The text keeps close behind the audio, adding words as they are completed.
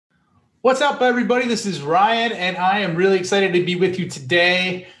What's up, everybody? This is Ryan, and I am really excited to be with you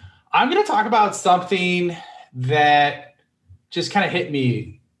today. I'm going to talk about something that just kind of hit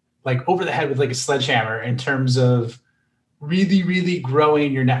me like over the head with like a sledgehammer in terms of really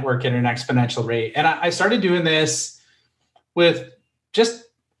growing your network at an exponential rate. And I started doing this with just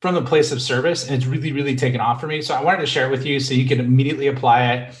from the place of service, and it's really taken off for me. So I wanted to share it with you so you can immediately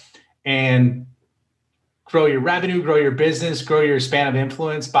apply it and grow your revenue, grow your business, grow your span of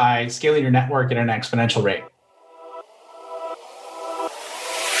influence by scaling your network at an exponential rate.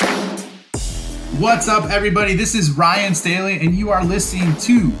 What's up, everybody? This is Ryan Staley, and you are listening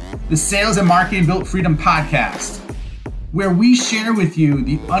to the Sales and Marketing Built Freedom podcast, where we share with you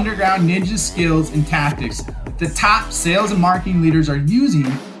the underground ninja skills and tactics that the top sales and marketing leaders are using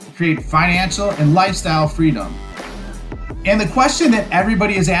to create financial and lifestyle freedom. And the question that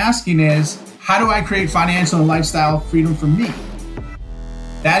everybody is asking is, how do I create financial and lifestyle freedom for me?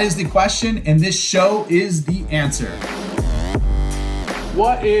 That is the question, and this show is the answer.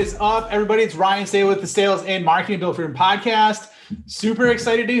 What is up, everybody? It's Ryan Staley with the Sales and Marketing Built Freedom podcast. Super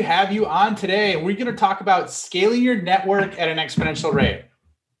excited to have you on today. We're going to talk about scaling your network at an exponential rate.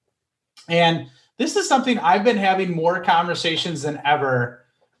 And this is something I've been having more conversations than ever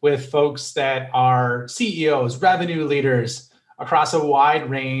with folks that are CEOs, revenue leaders, across a wide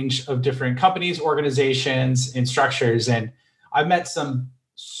range of different companies, organizations, and structures. And I've met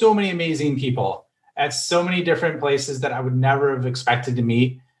so many amazing people at so many different places that I would never have expected to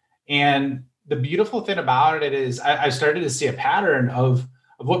meet. And the beautiful thing about it is I started to see a pattern of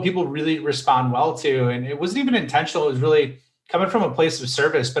what people really respond well to. And it wasn't even intentional. It was really coming from a place of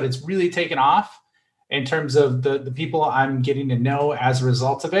service, but it's really taken off in terms of the people I'm getting to know as a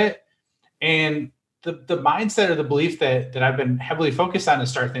result of it. And the mindset or the belief that I've been heavily focused on to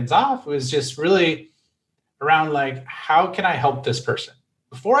start things off was just really around like, how can I help this person?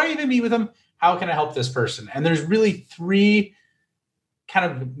 Before I even meet with them, how can I help this person? And there's really three kind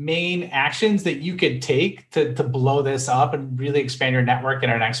of main actions that you could take to blow this up and really expand your network at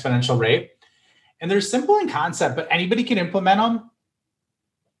an exponential rate. And they're simple in concept, but anybody can implement them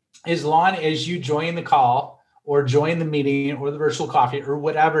as long as you join the call or join the meeting or the virtual coffee or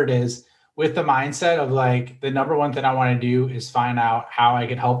whatever it is, with the mindset of like, the number one thing I want to do is find out how I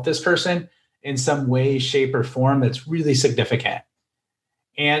can help this person in some way, shape, or form that's really significant.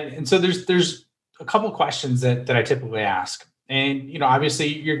 And so there's a couple of questions that I typically ask. And, obviously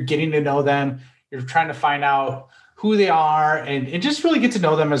you're getting to know them. You're trying to find out who they are and just really get to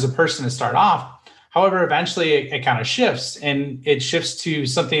know them as a person to start off. However, eventually it kind of shifts, and it shifts to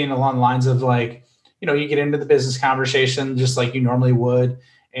something along the lines of like, you get into the business conversation just like you normally would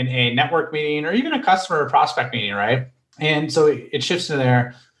in a network meeting or even a customer or prospect meeting, right? And so it shifts to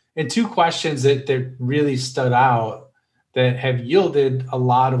there. And two questions that really stood out that have yielded a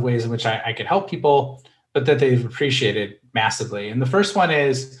lot of ways in which I could help people, but that they've appreciated massively. And the first one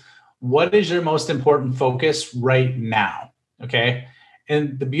is, what is your most important focus right now? Okay.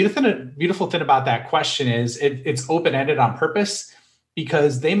 And the beautiful thing about that question is it's open-ended on purpose,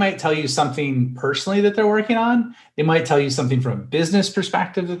 because they might tell you something personally that they're working on. They might tell you something from a business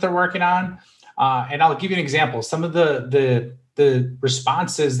perspective that they're working on. And I'll give you an example. Some of the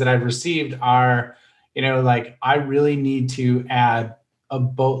responses that I've received are, like, I really need to add a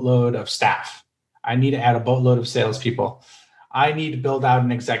boatload of staff. I need to add a boatload of salespeople. I need to build out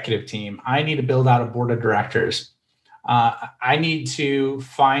an executive team. I need to build out a board of directors. I need to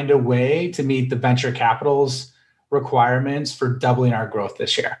find a way to meet the venture capital's requirements for doubling our growth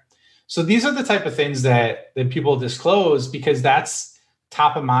this year. So these are the type of things that people disclose because that's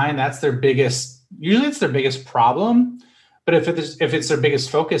top of mind. That's usually it's their biggest problem. But if it's their biggest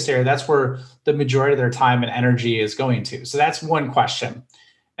focus area, that's where the majority of their time and energy is going to. So that's one question.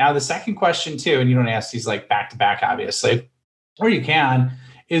 Now, the second question too, and you don't ask these like back to back, obviously, or you can,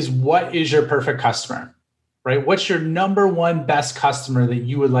 is what is your perfect customer, right? What's your number one best customer that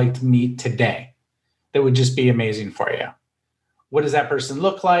you would like to meet today? That would just be amazing for you. What does that person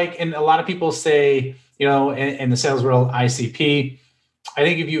look like? And a lot of people say, in the sales world, ICP. I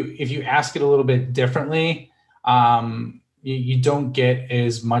think if you ask it a little bit differently, you don't get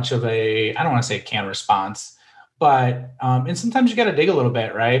as much of I don't want to say canned response, but and sometimes you got to dig a little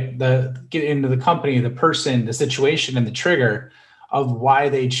bit, right? Get into the company, the person, the situation, and the trigger of why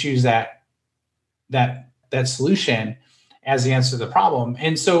they choose that solution as the answer to the problem.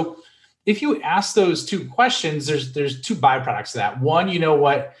 And so if you ask those two questions, there's two byproducts of that. One,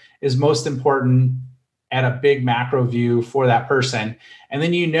 what is most important at a big macro view for that person. And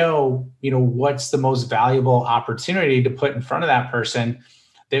then what's the most valuable opportunity to put in front of that person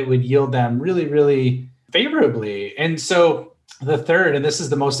that would yield them really, really favorably. And so The third, and this is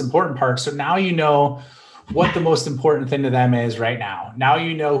the most important part. So now you know what the most important thing to them is right now. Now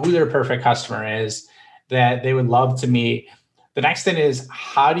you know who their perfect customer is that they would love to meet. The next thing is,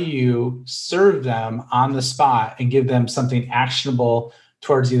 how do you serve them on the spot and give them something actionable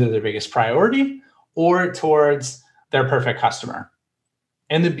towards either their biggest priority or towards their perfect customer?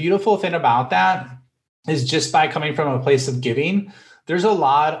 And the beautiful thing about that is, just by coming from a place of giving, there's a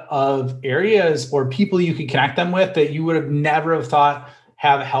lot of areas or people you can connect them with that you would have never have thought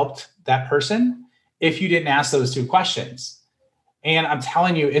have helped that person if you didn't ask those two questions. And I'm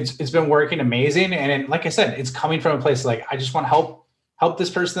telling you, it's been working amazing. And like I said, it's coming from a place like, I just want to help this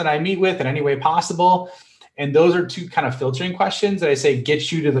person that I meet with in any way possible. And those are two kind of filtering questions that I say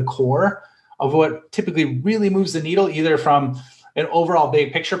get you to the core of what typically really moves the needle, either from an overall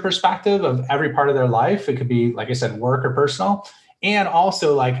big picture perspective of every part of their life. It could be, like I said, work or personal. And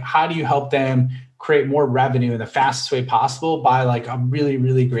also, like, how do you help them create more revenue in the fastest way possible by like a really,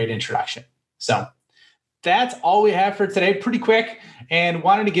 really great introduction? So that's all we have for today. Pretty quick, and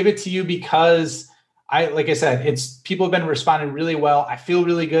wanted to give it to you because like I said, people have been responding really well. I feel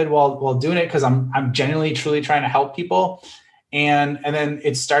really good while doing it because I'm genuinely, truly trying to help people. And then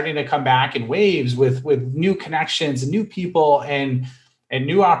it's starting to come back in waves with new connections and new people and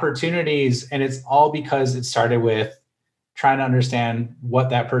new opportunities. And it's all because it started with trying to understand what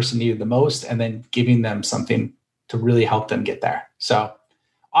that person needed the most and then giving them something to really help them get there. So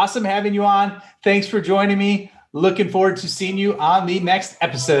awesome having you on. Thanks for joining me. Looking forward to seeing you on the next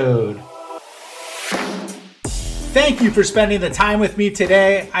episode. Thank you for spending the time with me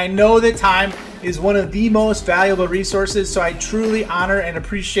today. I know that time is one of the most valuable resources, so I truly honor and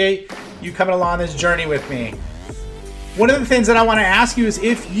appreciate you coming along this journey with me. One of the things that I want to ask you is,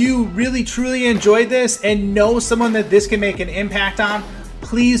 if you really truly enjoyed this and know someone that this can make an impact on,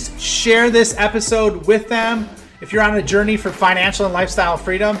 please share this episode with them. If you're on a journey for financial and lifestyle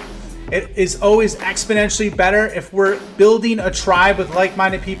freedom, it is always exponentially better if we're building a tribe with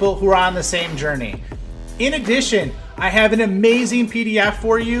like-minded people who are on the same journey. In addition, I have an amazing PDF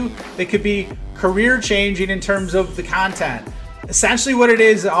for you that could be career-changing in terms of the content. Essentially what it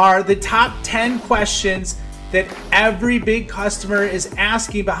is are the top 10 questions that every big customer is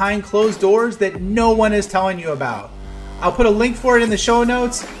asking behind closed doors that no one is telling you about. I'll put a link for it in the show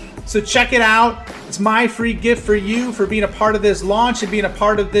notes, so check it out. It's my free gift for you for being a part of this launch and being a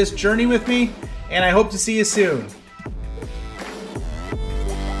part of this journey with me, and I hope to see you soon.